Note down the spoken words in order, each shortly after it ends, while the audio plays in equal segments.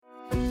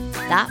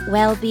That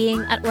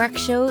Wellbeing at Work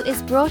show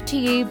is brought to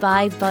you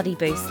by Body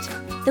Boost,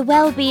 the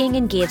wellbeing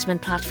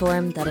engagement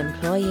platform that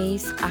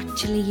employees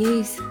actually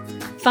use.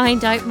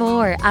 Find out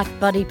more at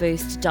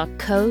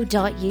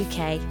bodyboost.co.uk.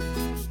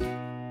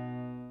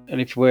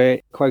 And if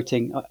we're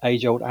quoting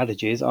age-old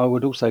adages, I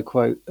would also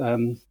quote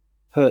Frederick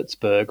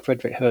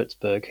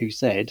Hertzberg, who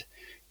said,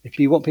 if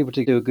you want people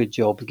to do a good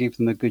job, give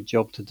them a good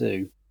job to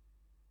do.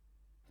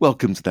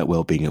 Welcome to That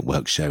Wellbeing at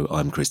Work show.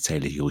 I'm Chris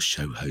Taylor, your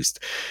show host.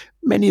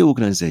 Many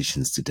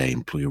organisations today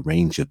employ a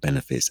range of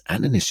benefits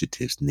and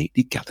initiatives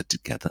neatly gathered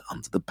together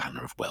under the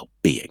banner of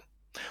well-being.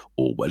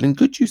 All well and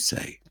good, you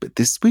say, but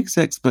this week's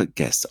expert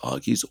guest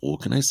argues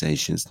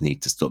organisations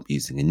need to stop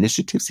using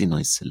initiatives in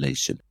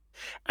isolation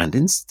and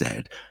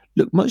instead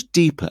look much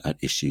deeper at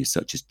issues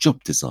such as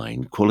job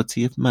design,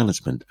 quality of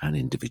management and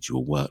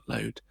individual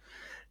workload.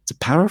 To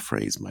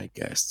paraphrase my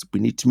guest, we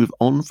need to move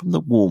on from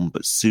the warm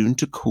but soon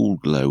to cool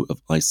glow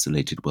of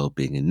isolated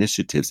wellbeing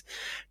initiatives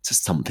to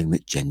something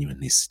that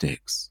genuinely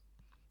sticks.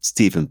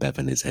 Stephen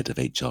Bevan is Head of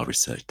HR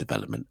Research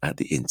Development at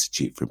the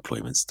Institute for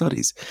Employment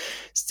Studies.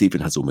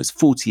 Stephen has almost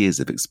 40 years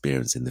of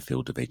experience in the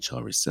field of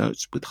HR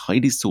research with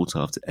highly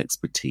sought-after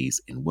expertise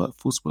in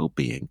workforce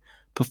wellbeing,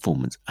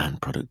 performance and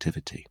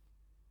productivity.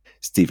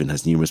 Stephen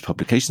has numerous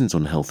publications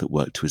on health at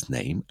work to his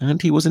name,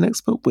 and he was an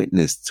expert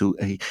witness to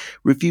a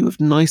review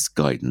of NICE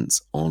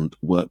guidance on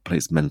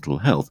workplace mental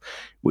health,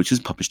 which was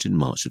published in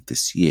March of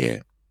this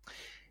year.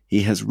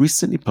 He has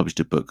recently published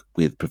a book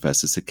with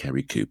Professor Sir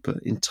Kerry Cooper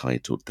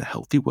entitled The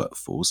Healthy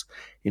Workforce,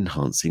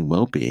 Enhancing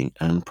Wellbeing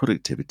and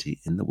Productivity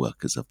in the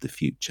Workers of the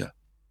Future.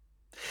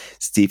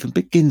 Stephen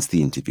begins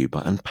the interview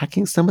by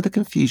unpacking some of the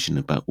confusion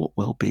about what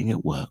wellbeing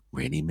at work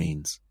really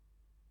means.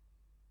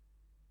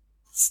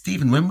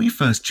 Stephen, when we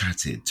first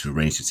chatted to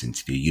arrange this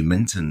interview, you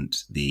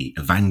mentioned the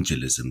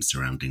evangelism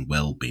surrounding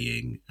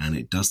well-being, and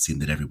it does seem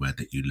that everywhere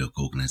that you look,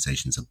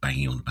 organisations are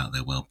banging on about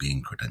their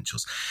well-being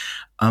credentials.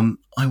 I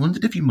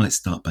wondered if you might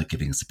start by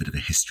giving us a bit of a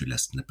history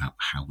lesson about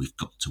how we've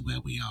got to where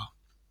we are.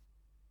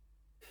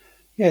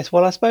 Yes,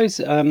 well, I suppose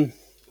one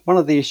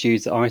of the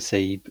issues that I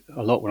see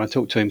a lot when I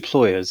talk to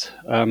employers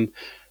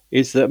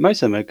is that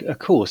most of them are, of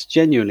course,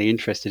 genuinely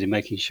interested in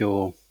making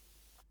sure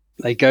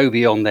they go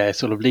beyond their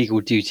sort of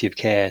legal duty of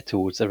care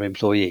towards their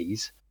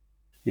employees.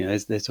 You know,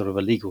 there's sort of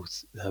a legal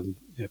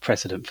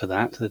precedent for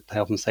that, the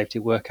Health and Safety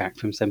at Work Act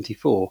from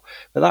 1974.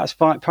 But that's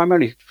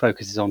primarily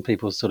focuses on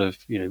people's sort of,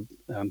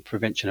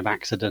 prevention of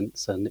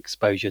accidents and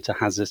exposure to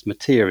hazardous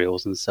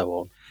materials and so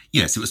on.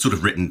 Yes, it was sort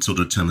of written sort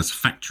of term as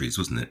factories,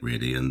 wasn't it,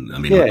 really? And I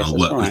mean, yes, our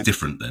work right. was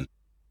different then.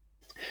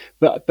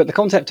 But the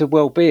concept of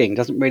well-being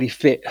doesn't really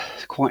fit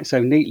quite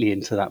so neatly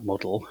into that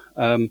model.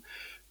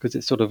 Because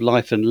it's sort of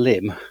life and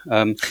limb,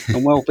 and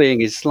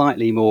well-being is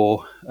slightly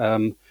more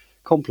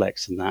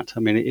complex than that. I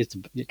mean, it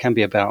can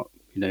be about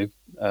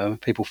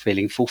people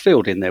feeling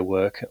fulfilled in their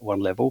work at one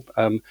level,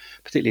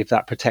 particularly if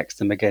that protects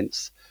them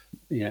against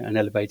an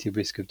elevated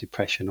risk of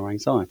depression or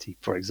anxiety,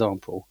 for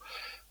example.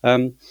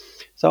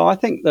 So I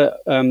think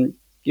that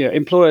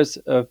employers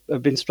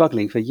have been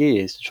struggling for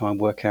years to try and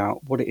work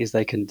out what it is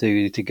they can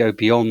do to go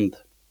beyond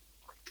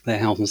their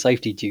health and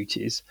safety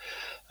duties.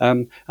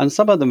 And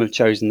some of them have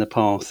chosen the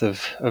path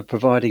of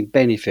providing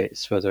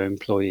benefits for their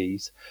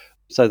employees.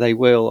 So they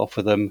will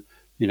offer them,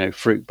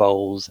 fruit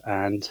bowls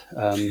and,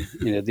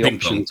 the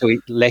option to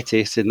eat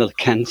lettuce in the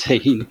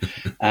canteen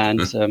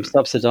and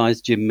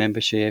subsidised gym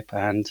membership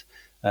and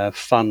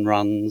fun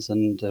runs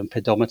and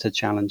pedometer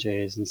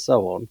challenges and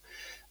so on.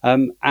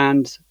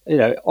 And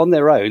on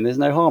their own, there's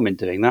no harm in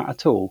doing that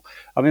at all.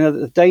 I mean,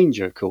 the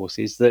danger, of course,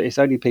 is that it's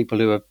only people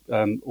who are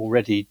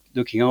already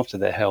looking after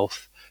their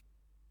health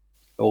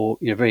or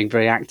being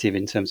very active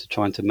in terms of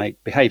trying to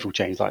make behavioural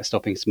change, like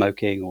stopping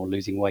smoking or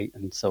losing weight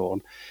and so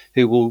on,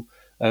 who will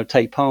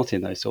take part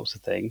in those sorts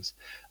of things.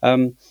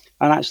 And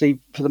actually,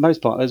 for the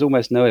most part, there's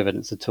almost no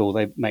evidence at all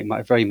they make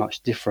very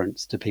much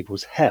difference to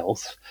people's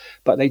health,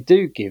 but they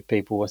do give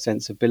people a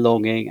sense of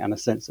belonging and a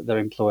sense that their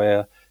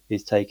employer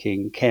is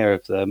taking care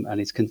of them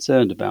and is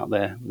concerned about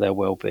their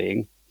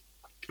well-being.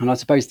 And I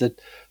suppose that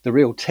the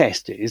real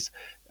test is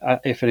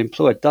if an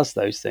employer does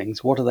those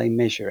things, what are they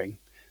measuring?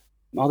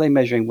 Are they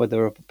measuring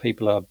whether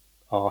people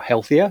are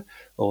healthier,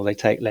 or they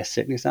take less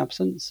sickness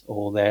absence,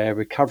 or their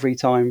recovery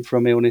time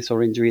from illness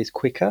or injury is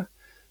quicker?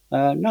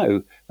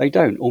 No, they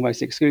don't.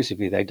 Almost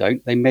exclusively, they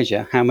don't. They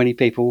measure how many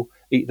people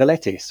eat the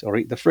lettuce or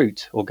eat the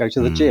fruit or go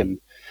to the gym.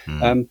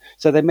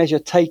 So they measure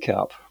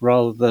take-up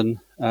rather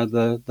than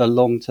the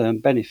long-term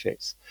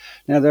benefits.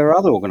 Now, there are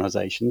other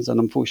organisations,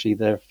 and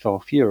unfortunately there are far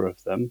fewer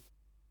of them,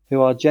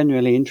 who are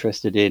genuinely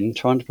interested in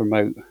trying to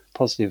promote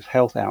positive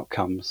health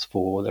outcomes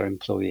for their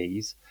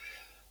employees.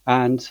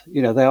 And,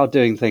 they are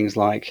doing things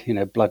like,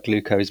 blood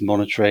glucose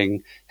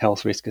monitoring,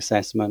 health risk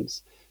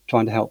assessments,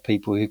 trying to help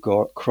people who've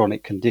got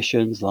chronic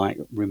conditions like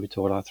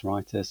rheumatoid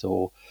arthritis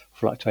or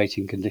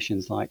fluctuating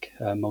conditions like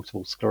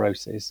multiple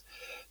sclerosis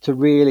to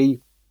really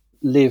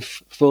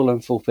live full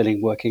and fulfilling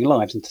working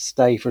lives and to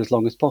stay for as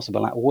long as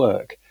possible at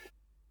work.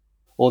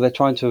 Or they're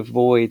trying to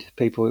avoid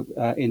people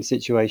in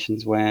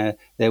situations where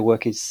their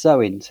work is so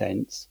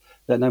intense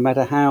that no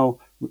matter how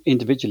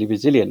individually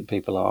resilient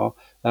people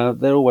are,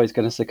 they're always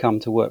going to succumb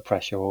to work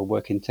pressure or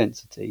work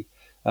intensity.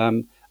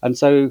 And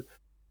so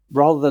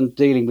rather than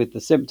dealing with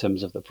the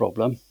symptoms of the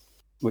problem,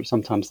 which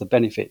sometimes the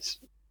benefits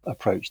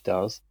approach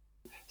does,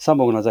 some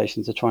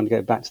organisations are trying to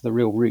go back to the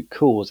real root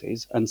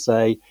causes and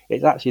say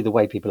it's actually the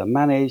way people are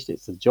managed,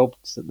 it's the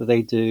jobs that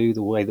they do,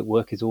 the way that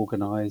work is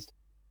organised,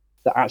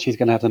 that actually is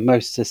going to have the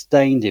most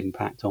sustained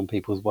impact on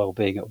people's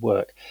well-being at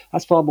work.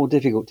 That's far more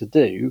difficult to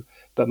do,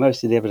 but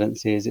most of the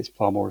evidence is it's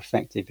far more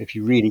effective if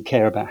you really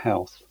care about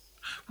health.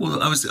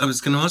 Well, I was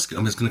going to ask.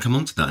 I was going to come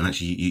on to that, and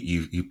actually,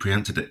 you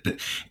preempted it. But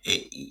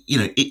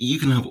you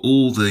can have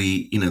all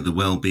the the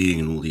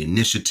well-being and all the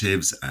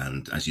initiatives,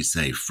 and as you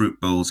say,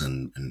 fruit bowls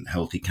and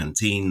healthy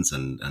canteens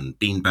and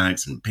bean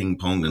bags and ping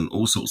pong and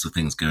all sorts of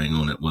things going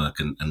on at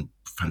work and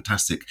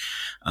fantastic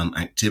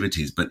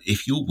activities. But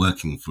if you're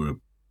working for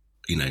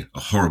a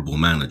horrible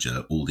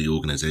manager, or the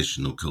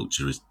organizational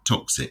culture is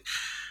toxic,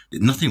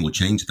 nothing will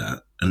change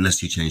that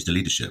unless you change the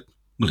leadership,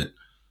 will it?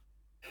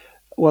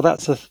 Well,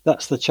 that's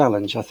the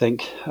challenge, I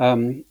think.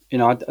 Perhaps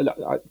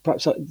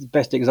the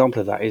best example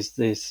of that is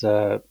this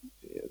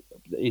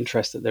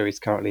interest that there is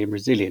currently in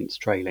resilience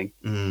training.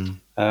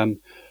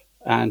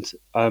 And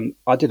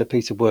I did a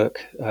piece of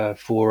work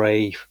for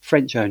a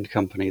French-owned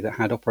company that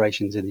had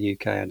operations in the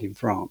UK and in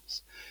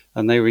France,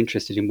 and they were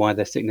interested in why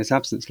their sickness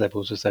absence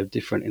levels were so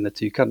different in the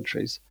two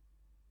countries.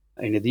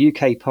 In the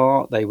UK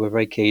part, they were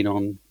very keen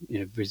on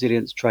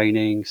resilience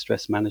training,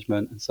 stress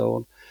management, and so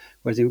on.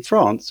 Whereas in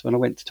France, when I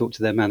went to talk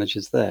to their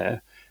managers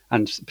there,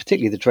 and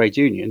particularly the trade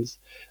unions,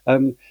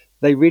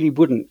 they really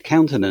wouldn't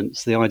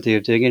countenance the idea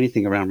of doing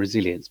anything around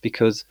resilience,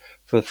 because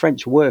for the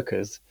French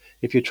workers,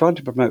 if you're trying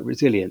to promote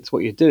resilience,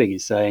 what you're doing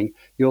is saying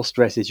your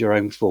stress is your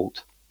own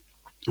fault.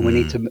 And we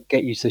need to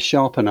get you to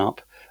sharpen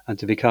up and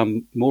to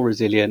become more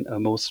resilient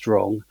and more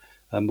strong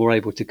and more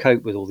able to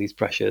cope with all these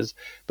pressures,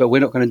 but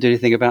we're not going to do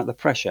anything about the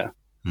pressure.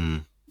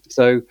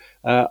 So,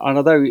 and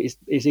although it's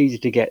easy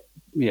to get,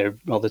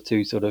 rather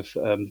too sort of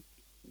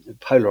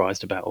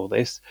polarized about all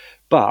this,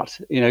 but,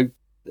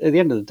 at the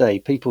end of the day,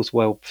 people's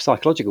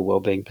psychological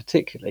well-being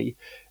particularly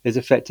is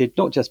affected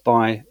not just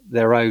by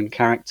their own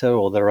character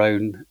or their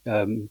own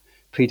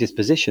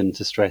predisposition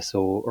to stress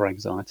or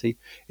anxiety.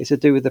 It's to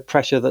do with the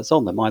pressure that's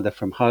on them, either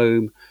from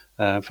home,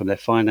 from their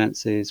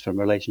finances, from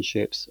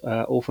relationships,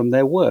 or from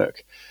their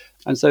work.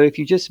 And so if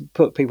you just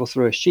put people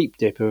through a sheep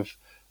dip of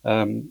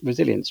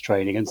resilience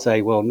training and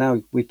say, well,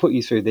 now we put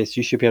you through this,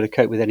 you should be able to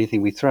cope with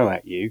anything we throw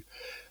at you,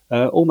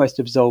 almost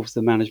absolves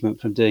the management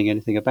from doing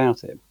anything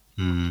about it.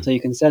 So you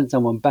can send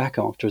someone back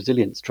after a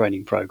resilience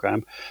training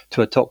program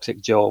to a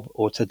toxic job,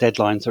 or to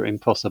deadlines that are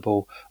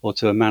impossible, or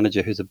to a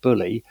manager who's a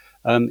bully.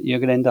 You're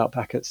going to end up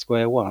back at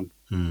square one.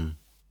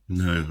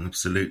 No,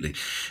 absolutely.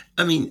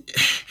 I mean,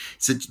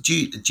 so do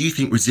you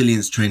think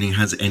resilience training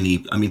has any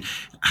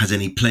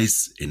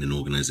place in an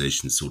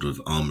organization's sort of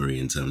armory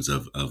in terms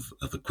of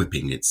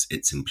equipping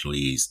its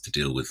employees to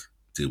deal with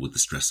the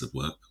stress of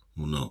work,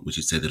 or not? Would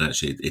you say that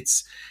actually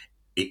it's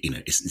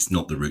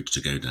not the route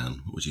to go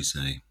down? What would you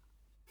say?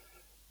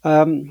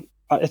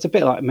 It's a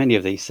bit like many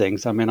of these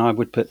things. I mean, I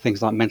would put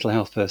things like mental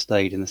health first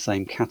aid in the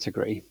same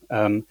category.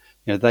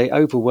 They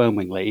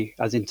overwhelmingly,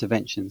 as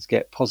interventions,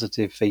 get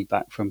positive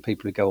feedback from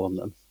people who go on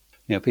them.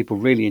 People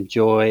really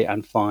enjoy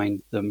and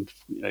find them,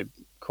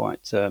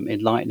 quite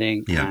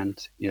enlightening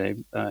and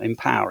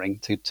empowering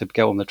to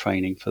go on the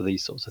training for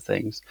these sorts of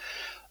things.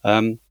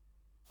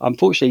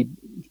 Unfortunately,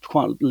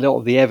 quite a lot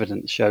of the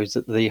evidence shows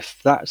that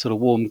that sort of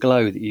warm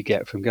glow that you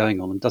get from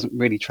going on them doesn't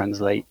really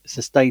translate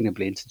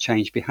sustainably into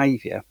changed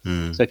behaviour.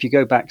 So if you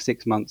go back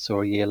 6 months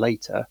or a year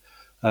later,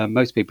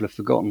 most people have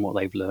forgotten what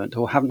they've learned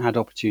or haven't had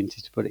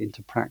opportunity to put it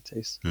into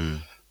practice.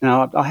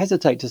 Now, I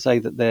hesitate to say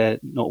that they're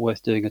not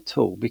worth doing at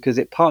all, because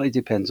it partly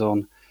depends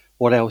on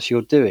what else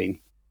you're doing.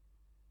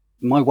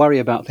 My worry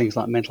about things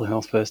like mental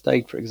health first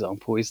aid, for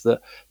example, is that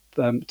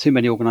too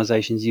many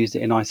organisations use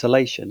it in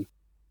isolation.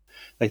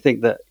 They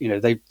think that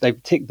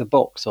they've ticked the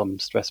box on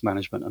stress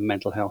management and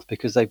mental health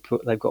because they've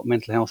got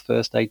mental health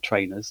first aid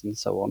trainers and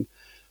so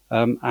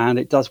on. And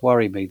it does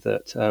worry me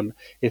that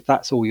if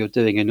that's all you're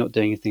doing and not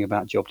doing anything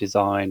about job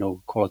design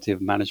or quality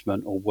of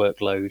management or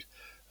workload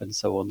and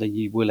so on, then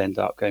you will end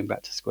up going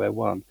back to square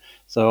one.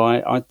 So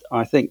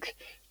I think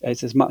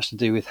it's as much to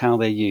do with how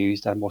they're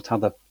used and what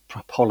other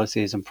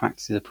policies and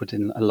practices are put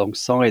in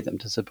alongside them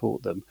to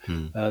support them.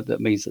 That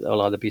means that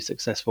they'll either be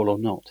successful or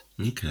not.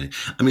 Okay.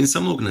 I mean,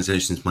 some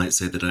organizations might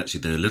say that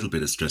actually there are a little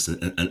bit of stress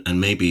and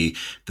maybe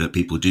that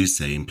people do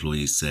say,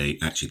 employees say,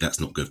 actually,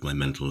 that's not good for my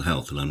mental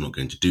health and I'm not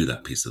going to do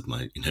that piece of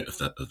my, of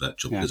that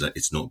job because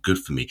it's not good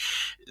for me.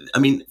 I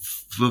mean,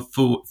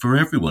 for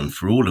everyone,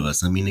 for all of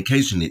us, I mean,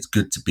 occasionally it's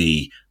good to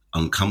be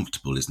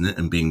uncomfortable, isn't it?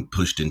 And being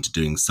pushed into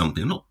doing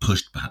something, not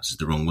pushed perhaps is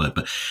the wrong word,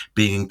 but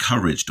being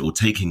encouraged or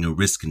taking a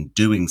risk and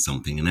doing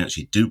something and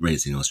actually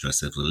raising our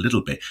stress level a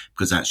little bit,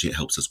 because actually it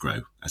helps us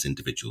grow as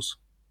individuals.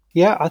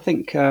 Yeah, I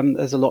think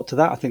there's a lot to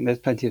that. I think there's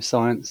plenty of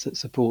science that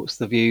supports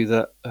the view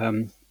that,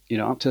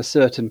 up to a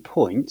certain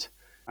point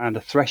and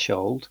a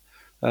threshold,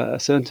 a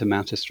certain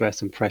amount of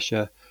stress and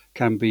pressure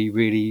can be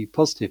really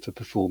positive for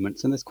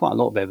performance. And there's quite a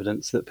lot of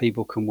evidence that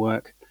people can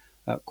work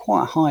at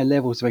quite high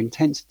levels of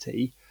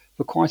intensity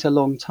for quite a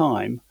long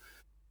time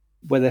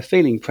where they're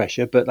feeling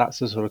pressure, but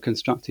that's a sort of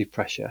constructive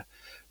pressure.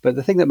 But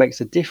the thing that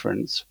makes a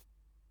difference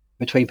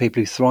between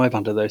people who thrive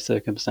under those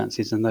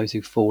circumstances and those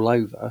who fall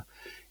over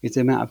is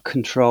the amount of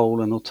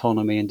control and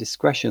autonomy and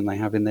discretion they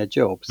have in their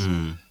jobs.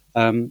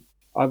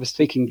 I was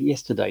speaking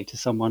yesterday to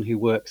someone who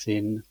works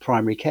in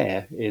primary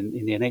care in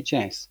the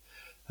NHS.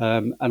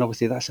 And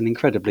obviously that's an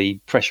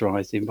incredibly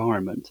pressurised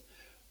environment.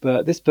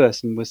 But this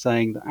person was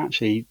saying that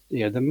actually,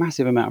 the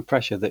massive amount of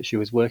pressure that she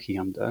was working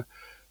under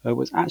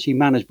was actually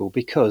manageable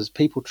because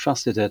people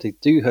trusted her to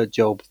do her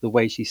job the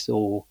way she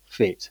saw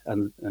fit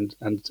and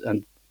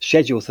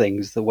schedule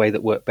things the way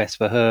that worked best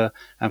for her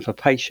and for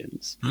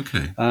patients.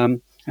 Okay.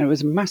 And it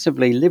was a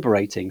massively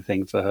liberating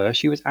thing for her.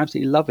 She was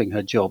absolutely loving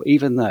her job,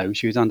 even though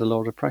she was under a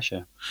lot of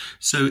pressure.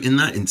 So in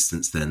that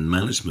instance, then,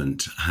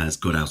 management has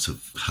got out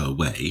of her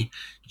way.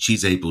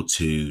 She's able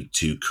to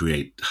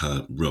create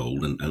her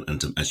role and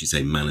to, as you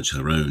say, manage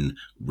her own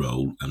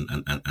role and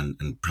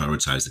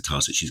prioritise the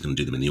tasks that she's going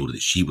to do them in the order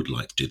that she would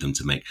like to do them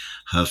to make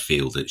her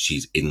feel that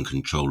she's in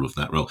control of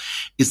that role.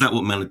 Is that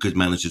what good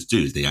managers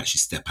do? Is they actually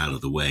step out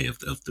of the way of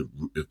the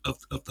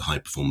high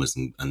performers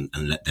and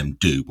let them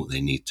do what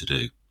they need to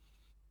do?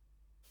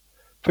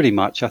 Pretty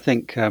much. I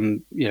think,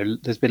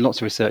 there's been lots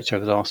of research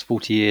over the last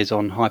 40 years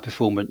on high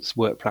performance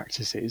work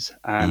practices.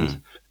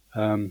 And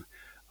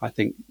I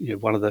think,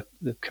 one of the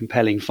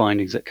compelling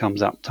findings that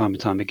comes up time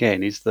and time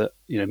again is that,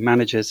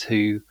 managers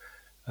who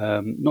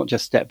not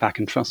just step back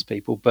and trust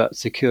people, but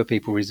secure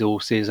people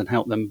resources and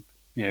help them,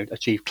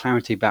 achieve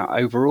clarity about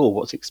overall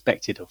what's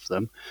expected of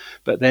them,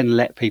 but then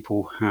let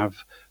people have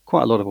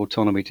quite a lot of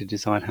autonomy to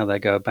decide how they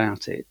go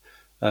about it,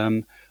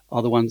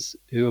 are the ones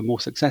who are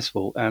more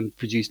successful and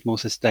produce more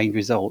sustained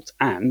results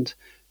and,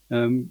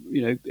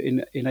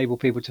 enable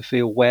people to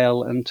feel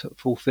well and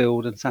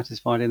fulfilled and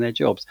satisfied in their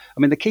jobs.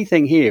 I mean, the key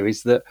thing here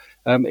is that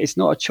it's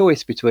not a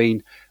choice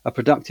between a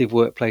productive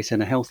workplace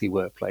and a healthy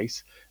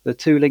workplace. The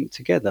two link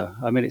together.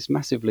 I mean, it's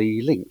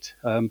massively linked.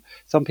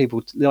 Some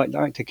people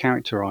like to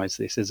characterize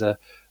this as a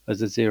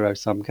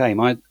zero-sum game.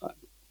 I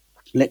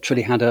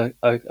literally had a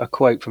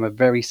quote from a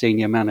very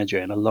senior manager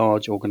in a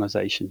large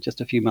organization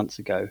just a few months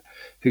ago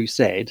who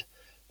said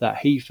that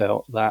he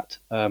felt that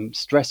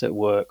stress at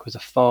work was a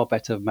far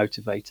better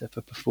motivator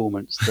for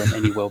performance than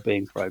any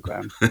wellbeing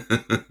program.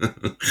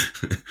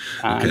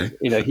 And,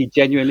 he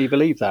genuinely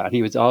believed that. And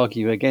he was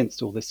arguing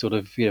against all this sort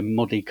of,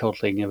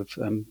 mollycoddling of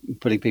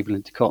putting people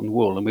into cotton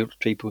wool. And we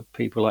treat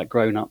people like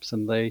grown-ups,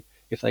 and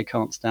if they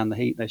can't stand the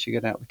heat, they should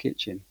get out of the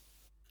kitchen.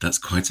 That's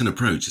quite an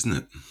approach, isn't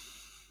it?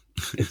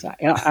 It's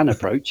an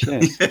approach,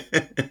 yes.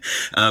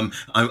 I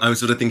was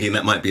sort of thinking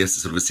that might be a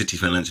sort of a city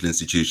financial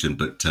institution,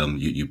 but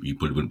you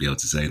probably wouldn't be able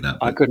to say that.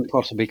 I couldn't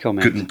possibly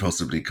comment.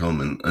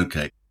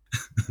 Okay.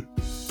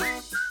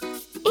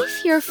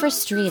 If you're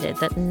frustrated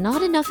that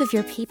not enough of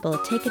your people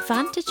take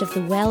advantage of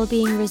the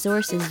wellbeing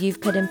resources you've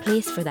put in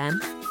place for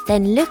them,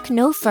 then look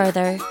no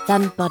further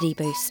than Body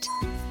Boost.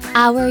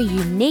 Our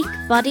unique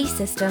body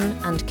system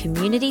and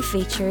community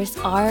features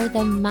are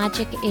the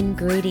magic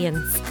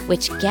ingredients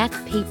which get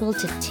people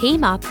to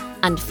team up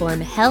and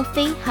form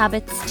healthy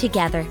habits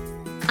together.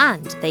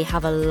 And they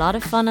have a lot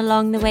of fun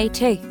along the way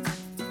too.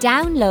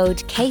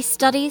 Download case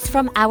studies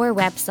from our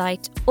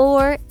website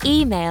or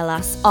email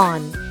us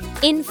on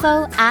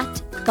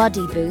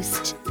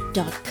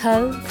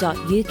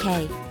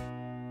info@bodyboost.co.uk.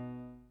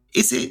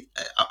 Is it?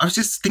 I was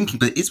just thinking,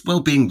 but is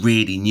wellbeing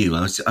really new?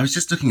 I was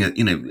just looking at,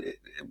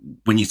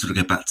 when you sort of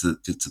go back to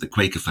the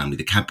Quaker family,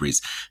 the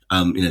Cadburys,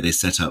 they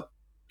set up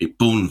at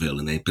Bourneville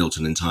and they built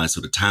an entire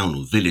sort of town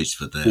or village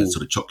for their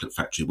sort of chocolate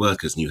factory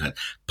workers. And you had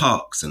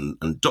parks and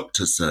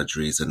doctors'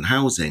 surgeries and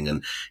housing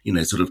and,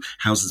 sort of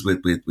houses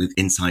with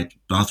inside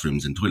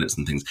bathrooms and toilets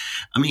and things.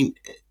 I mean,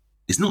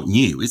 it's not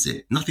new, is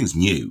it? Nothing's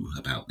new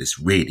about this,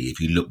 really. If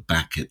you look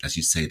back at, as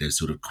you say, those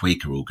sort of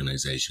Quaker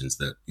organisations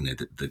that,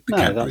 the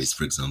Cadburys,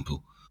 for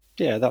example.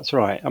 Yeah, that's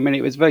right. I mean,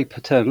 it was very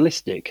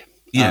paternalistic.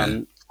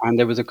 Yeah. And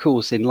there was a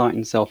course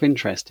enlightened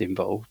self-interest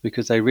involved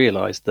because they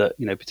realised that,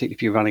 particularly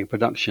if you're running a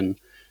production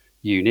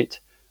unit,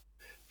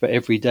 for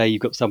every day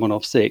you've got someone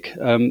off sick,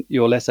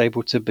 you're less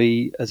able to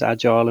be as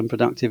agile and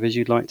productive as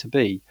you'd like to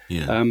be.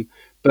 Yeah.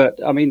 But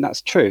I mean,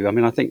 that's true. I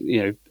mean, I think,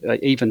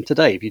 even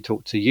today, if you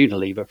talk to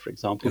Unilever, for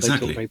example, They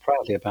talk very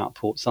proudly about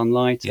Port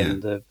Sunlight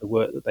and the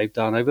work that they've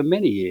done over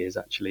many years,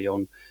 actually,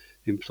 on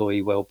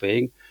employee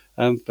well-being.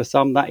 For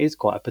some, that is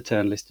quite a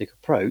paternalistic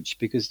approach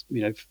because,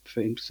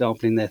 for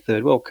example, in their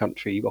third world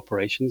country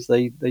operations,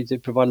 they do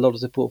provide a lot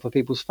of support for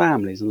people's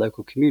families and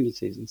local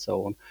communities and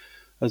so on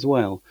as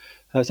well.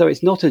 So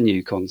it's not a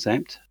new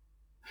concept.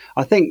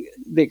 I think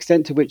the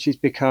extent to which it's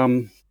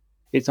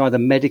either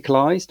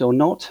medicalized or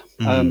not,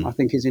 I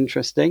think is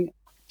interesting.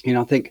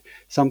 I think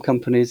some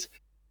companies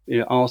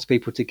ask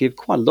people to give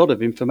quite a lot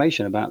of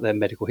information about their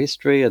medical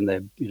history and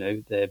their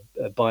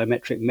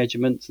biometric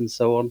measurements and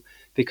so on,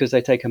 because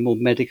they take a more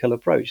medical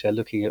approach. They're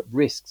looking at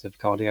risks of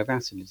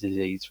cardiovascular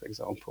disease, for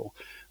example.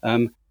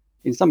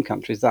 in some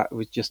countries that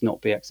would just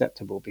not be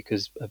acceptable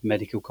because of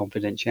medical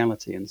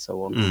confidentiality and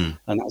so on.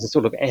 And that's a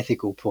sort of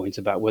ethical point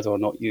about whether or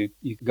not you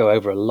go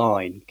over a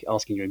line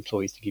asking your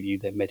employees to give you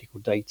their medical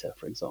data,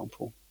 for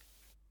example.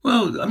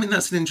 Well, I mean,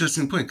 that's an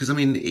interesting point because, I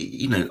mean,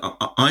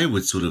 I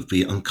would sort of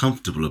be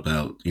uncomfortable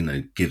about,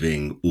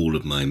 giving all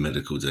of my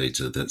medical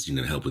data that's,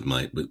 held with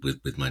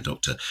my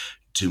doctor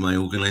to my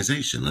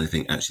organisation. I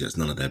think actually that's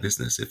none of their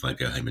business. If I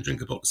go home and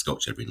drink a bottle of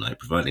scotch every night,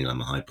 providing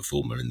I'm a high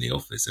performer in the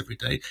office every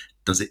day,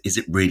 is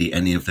it really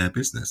any of their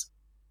business?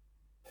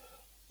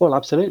 Well,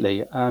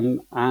 absolutely.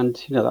 And,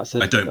 that's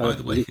I don't, by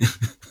the way.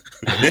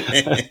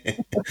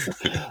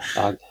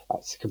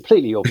 That's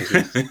completely your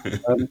business.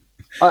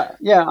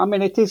 I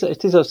mean, it is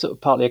a sort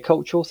of partly a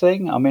cultural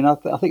thing. I mean, I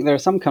think there are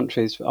some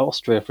countries,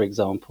 Austria, for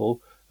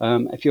example,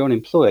 if you're an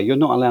employer, you're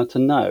not allowed to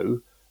know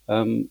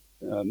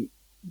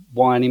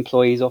why an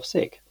employee is off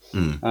sick.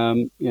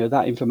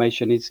 That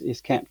information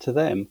is kept to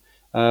them.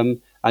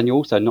 And you're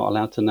also not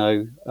allowed to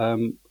know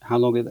how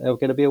long they're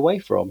going to be away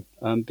from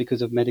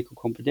because of medical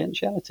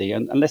confidentiality,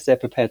 and unless they're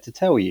prepared to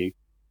tell you.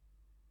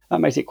 That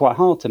makes it quite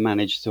hard to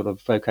manage sort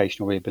of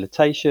vocational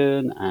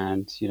rehabilitation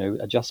and,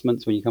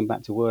 adjustments when you come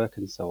back to work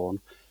and so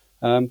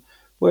on.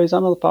 Whereas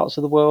in other parts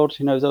of the world,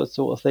 those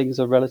sort of things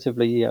are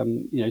relatively,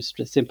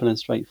 simple and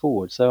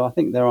straightforward. So I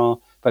think there are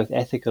both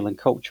ethical and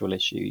cultural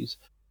issues.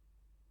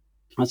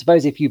 I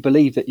suppose if you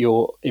believe that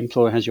your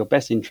employer has your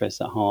best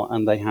interests at heart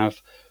and they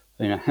have,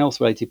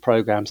 health-related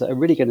programs that are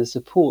really going to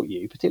support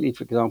you, particularly,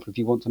 for example, if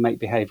you want to make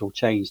behavioural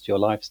change to your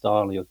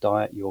lifestyle, your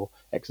diet, your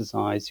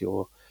exercise,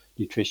 your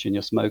nutrition,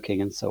 your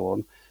smoking and so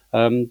on,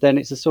 then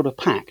it's a sort of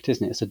pact,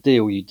 isn't it? It's a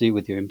deal you do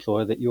with your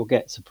employer that you'll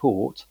get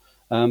support,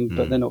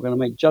 but they're not going to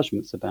make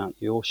judgments about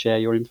you or share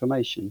your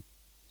information.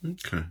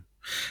 Okay.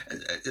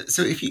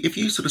 So if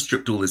you sort of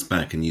stripped all this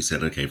back and you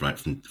said, okay, right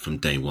from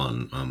day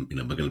one,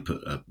 we're going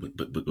to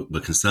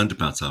we're concerned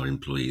about our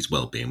employees'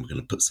 well-being. We're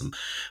going to put some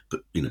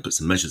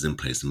measures in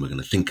place, and we're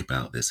going to think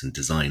about this and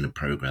design a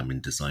program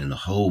and design the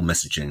whole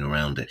messaging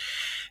around it.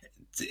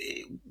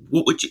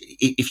 What would you,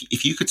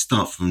 if you could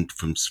start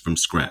from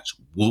scratch,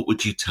 what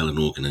would you tell an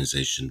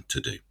organisation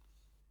to do?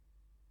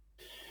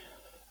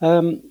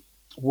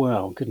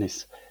 Well,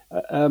 goodness.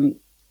 I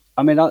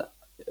mean,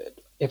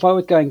 if I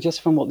was going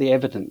just from what the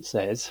evidence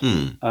says,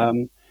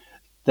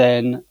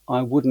 then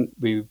I wouldn't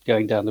be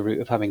going down the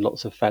route of having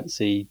lots of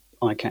fancy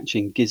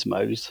eye-catching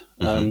gizmos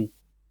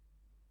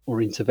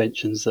or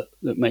interventions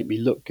that make me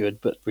look good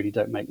but really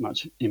don't make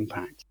much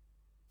impact.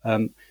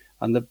 And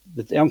the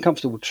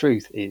uncomfortable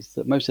truth is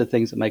that most of the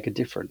things that make a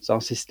difference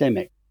are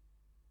systemic.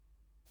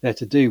 They're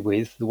to do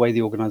with the way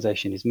the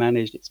organisation is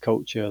managed, its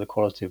culture, the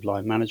quality of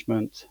line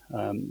management,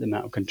 the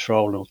amount of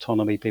control and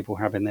autonomy people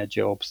have in their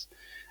jobs,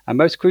 and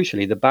most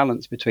crucially, the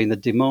balance between the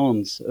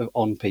demands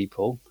on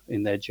people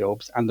in their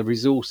jobs and the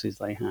resources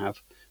they have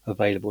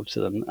available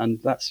to them.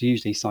 And that's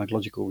usually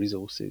psychological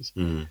resources.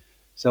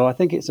 So I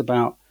think it's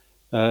about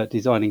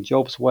designing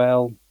jobs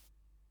well,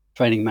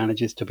 training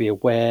managers to be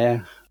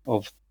aware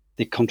of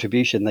the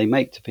contribution they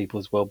make to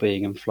people's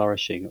well-being and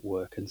flourishing at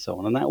work and so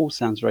on. And that all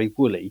sounds very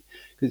woolly,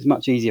 because it's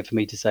much easier for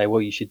me to say,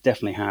 well, you should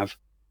definitely have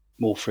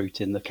more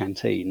fruit in the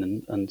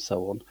canteen and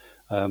so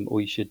on,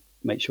 or you should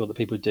make sure that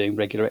people are doing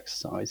regular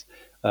exercise.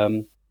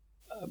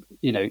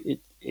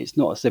 It's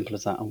not as simple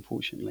as that,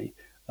 unfortunately.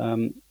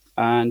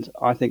 And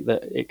I think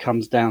that it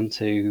comes down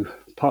to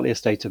partly a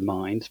state of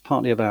mind,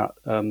 partly about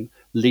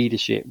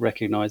leadership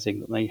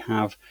recognizing that they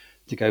have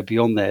to go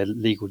beyond their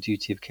legal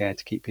duty of care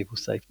to keep people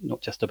safe,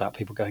 not just about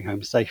people going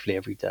home safely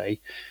every day.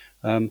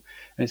 And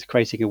it's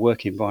creating a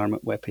work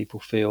environment where people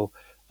feel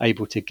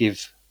able to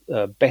give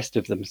best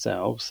of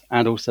themselves,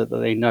 and also that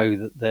they know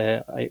that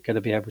they're going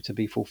to be able to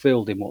be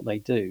fulfilled in what they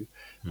do.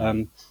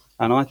 And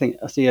I think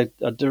I see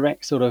a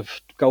direct sort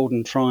of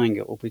golden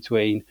triangle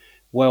between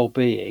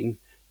well-being,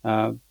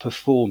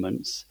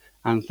 performance,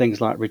 and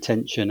things like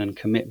retention and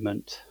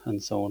commitment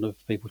and so on of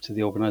people to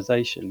the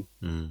organisation.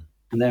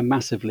 And they're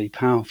massively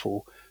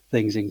powerful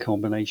things in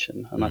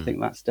combination. And I think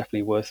that's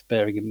definitely worth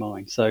bearing in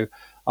mind. So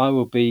I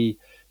will be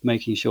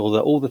making sure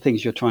that all the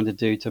things you're trying to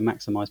do to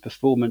maximise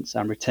performance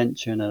and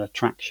retention and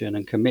attraction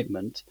and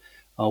commitment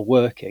are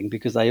working,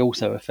 because they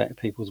also affect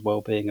people's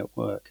well-being at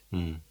work.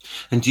 And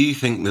do you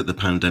think that the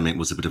pandemic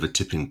was a bit of a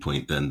tipping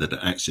point then, that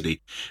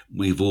actually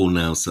we've all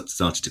now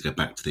started to go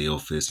back to the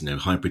office?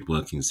 Hybrid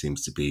working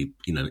seems to be,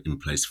 in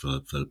place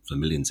for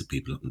millions of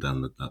people up and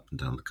down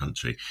the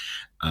country.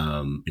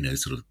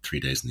 Sort of 3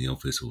 days in the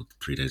office or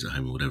 3 days at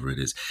home or whatever it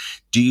is.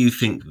 Do you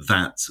think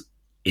that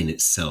in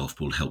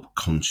itself will help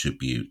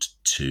contribute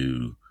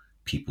to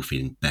people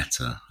feeling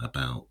better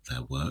about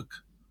their work?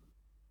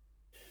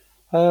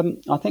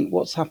 I think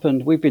what's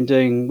happened, we've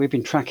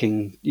been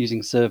tracking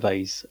using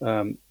surveys,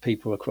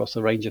 people across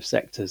a range of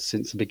sectors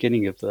since the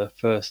beginning of the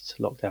first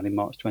lockdown in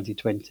March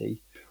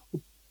 2020.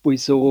 We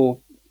saw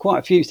quite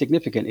a few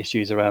significant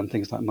issues around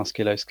things like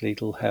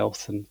musculoskeletal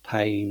health and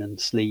pain and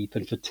sleep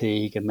and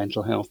fatigue and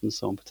mental health and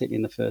so on, particularly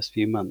in the first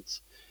few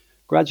months.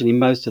 Gradually,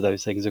 most of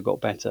those things have got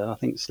better. I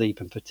think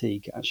sleep and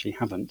fatigue actually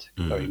haven't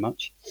very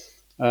much.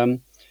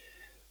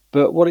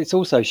 But what it's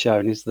also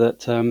shown is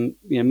that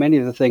many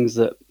of the things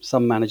that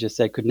some managers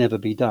said could never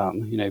be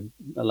done,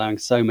 allowing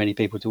so many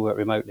people to work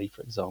remotely,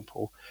 for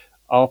example,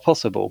 are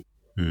possible.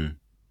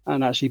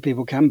 And actually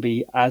people can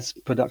be as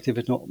productive,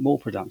 if not more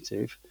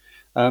productive.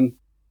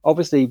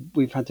 Obviously,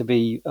 we've had to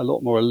be a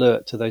lot more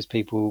alert to those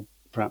people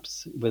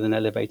perhaps with an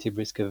elevated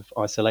risk of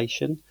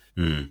isolation.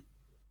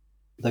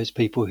 Those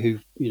people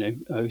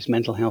whose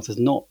mental health has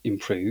not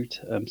improved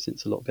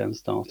since the lockdown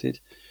started.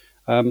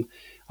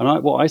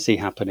 What I see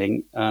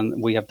happening,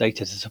 and we have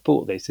data to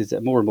support this, is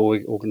that more and more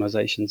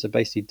organisations are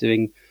basically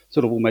doing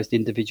sort of almost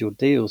individual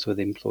deals with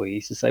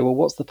employees to say, well,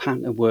 what's the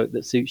pattern of work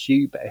that suits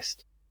you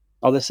best?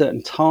 Are there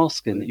certain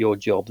tasks in your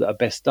job that are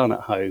best done at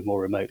home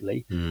or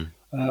remotely?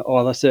 Or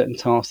are there certain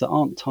tasks that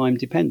aren't time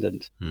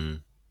dependent?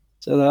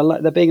 So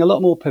they're being a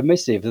lot more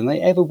permissive than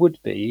they ever would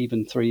be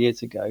even 3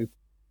 years ago.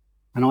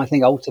 And I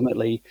think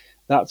ultimately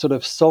that sort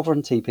of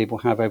sovereignty people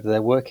have over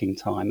their working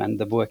time and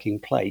the working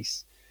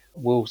place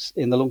will,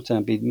 in the long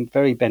term, be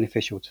very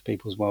beneficial to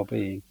people's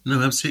well-being.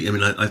 No, absolutely. I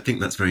mean, I think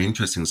that's very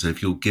interesting. So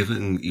if you're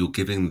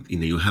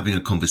having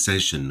a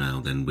conversation now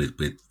then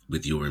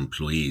with your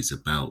employees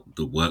about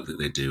the work that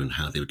they do and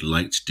how they would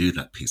like to do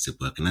that piece of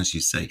work. And as you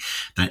say,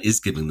 that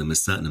is giving them a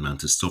certain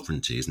amount of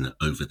sovereignty, isn't it,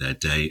 over their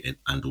day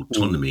and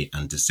autonomy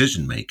and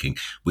decision making,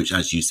 which,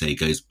 as you say,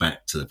 goes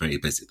back to the very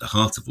basic, the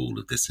heart of all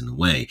of this in a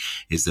way,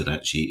 is that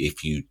actually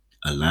if you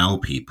allow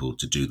people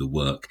to do the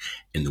work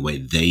in the way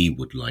they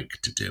would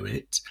like to do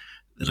it,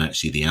 that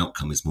actually the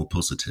outcome is more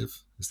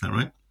positive. Is that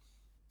right?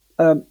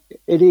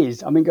 It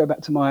is. I mean, go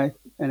back to my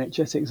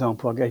NHS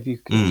example I gave you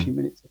a few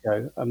minutes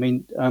ago. I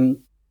mean,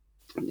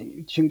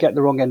 you shouldn't get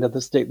the wrong end of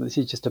the stick. This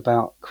is just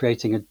about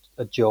creating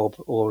a job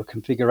or a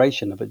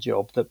configuration of a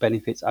job that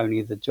benefits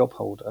only the job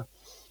holder.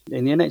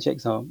 In the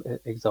NHS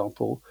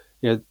example,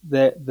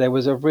 there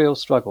was a real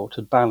struggle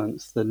to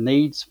balance the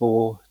needs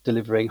for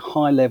delivering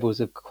high levels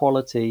of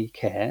quality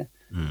care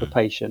for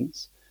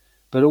patients,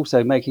 but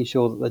also making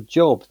sure that the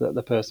job that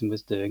the person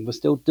was doing was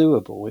still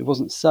doable. It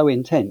wasn't so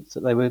intense that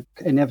they were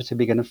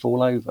inevitably going to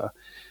fall over.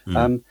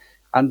 And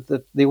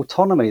the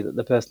autonomy that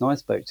the person I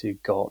spoke to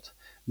got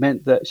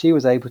meant that she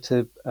was able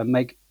to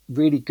make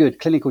really good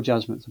clinical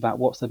judgments about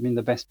what's in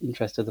the best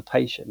interest of the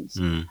patients.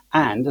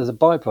 And as a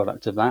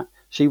byproduct of that,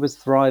 she was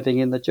thriving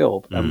in the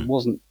job and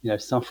wasn't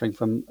suffering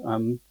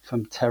from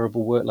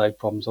terrible workload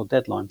problems or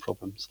deadline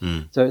problems.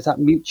 So it's that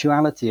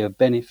mutuality of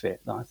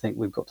benefit that I think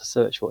we've got to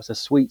search for. It's a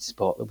sweet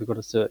spot that we've got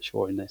to search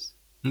for in this.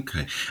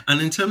 Okay.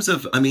 And in terms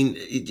of, I mean,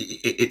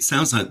 it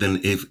sounds like then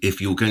if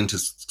you're going to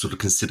sort of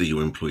consider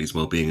your employees'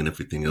 well-being and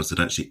everything else, that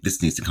actually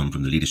this needs to come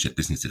from the leadership,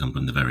 this needs to come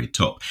from the very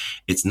top.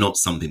 It's not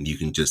something you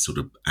can just sort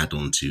of add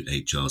on to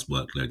HR's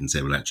workload and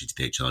say, well, actually to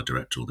the HR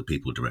director or the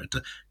people director,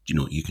 do you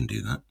know what, you can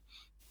do that?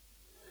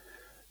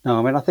 No,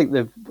 I mean, I think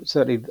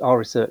certainly our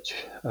research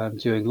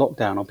during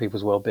lockdown on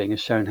people's well-being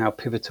has shown how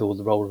pivotal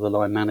the role of the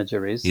line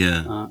manager is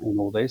in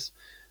all this.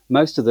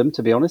 Most of them,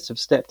 to be honest, have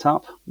stepped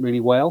up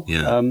really well.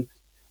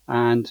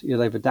 And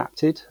they've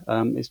adapted.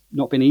 It's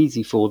not been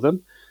easy for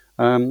them,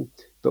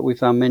 but we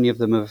found many of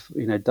them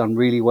have done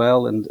really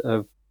well and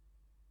have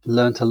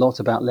learnt a lot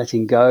about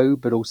letting go,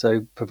 but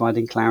also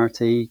providing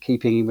clarity,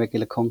 keeping in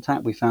regular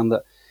contact. We found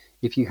that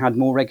if you had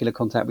more regular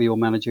contact with your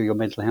manager, your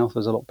mental health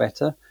was a lot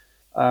better.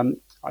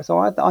 So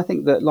I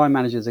think that line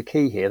managers are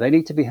key here. They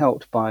need to be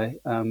helped by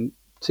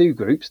two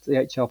groups: the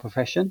HR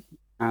profession,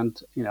 and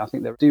I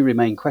think there do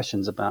remain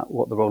questions about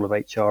what the role of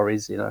HR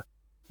is in a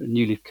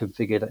newly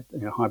configured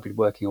hybrid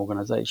working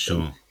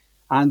organisation. Sure.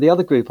 And the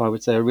other group I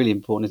would say are really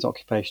important is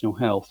occupational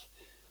health.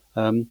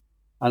 And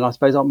I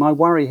suppose my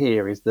worry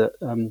here is that,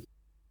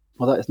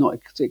 although it's not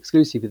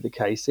exclusively the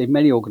case, in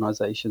many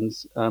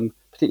organisations,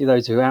 particularly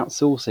those who are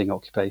outsourcing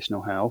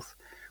occupational health,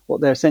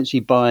 what they're essentially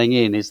buying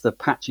in is the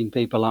patching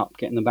people up,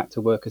 getting them back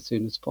to work as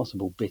soon as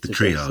possible bit of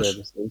those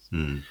services.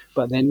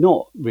 But they're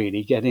not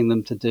really getting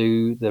them to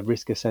do the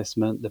risk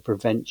assessment, the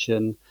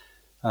prevention,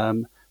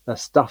 the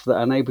stuff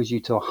that enables you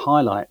to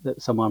highlight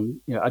that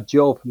someone, a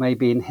job may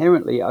be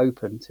inherently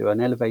open to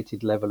an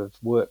elevated level of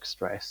work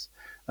stress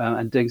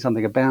and doing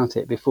something about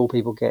it before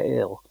people get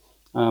ill.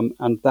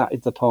 And that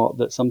is the part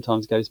that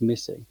sometimes goes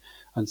missing.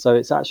 And so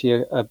it's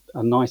actually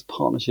a nice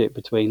partnership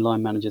between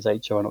line managers,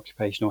 HR and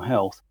occupational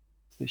health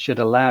that should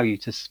allow you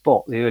to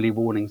spot the early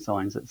warning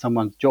signs that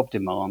someone's job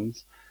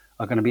demands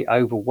are going to be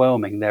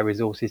overwhelming their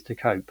resources to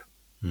cope.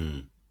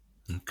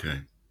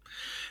 Okay.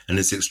 And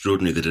it's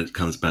extraordinary that it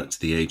comes back to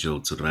the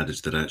age-old sort of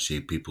adage that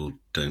actually people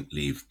don't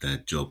leave their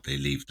job, they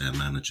leave their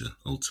manager,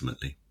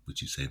 ultimately.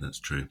 Would you say that's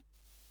true?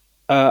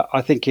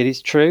 I think it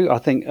is true. I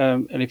think,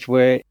 and if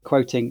we're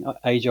quoting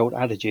age-old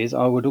adages,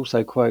 I would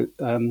also quote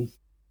Frederick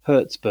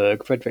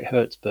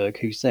Hertzberg,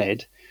 who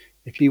said,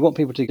 if you want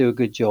people to do a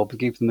good job,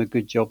 give them a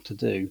good job to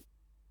do.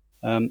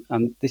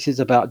 And this is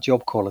about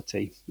job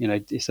quality.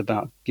 It's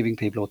about giving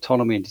people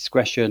autonomy and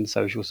discretion,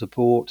 social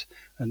support,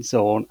 and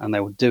so on, and they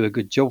will do a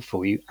good job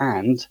for you.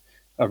 And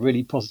a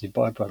really positive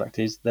byproduct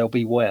is they'll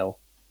be well.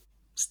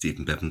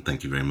 Stephen Bevan,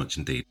 thank you very much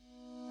indeed.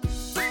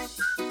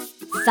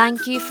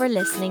 Thank you for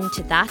listening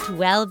to that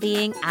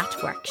Wellbeing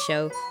at Work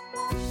show.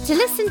 To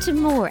listen to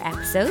more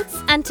episodes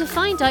and to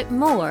find out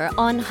more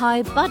on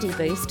how Body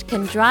Boost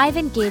can drive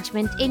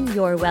engagement in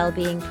your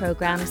wellbeing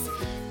programmes,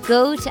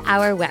 go to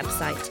our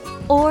website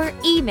or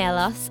email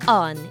us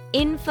on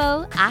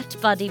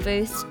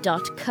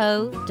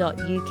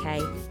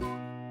info@bodyboost.co.uk.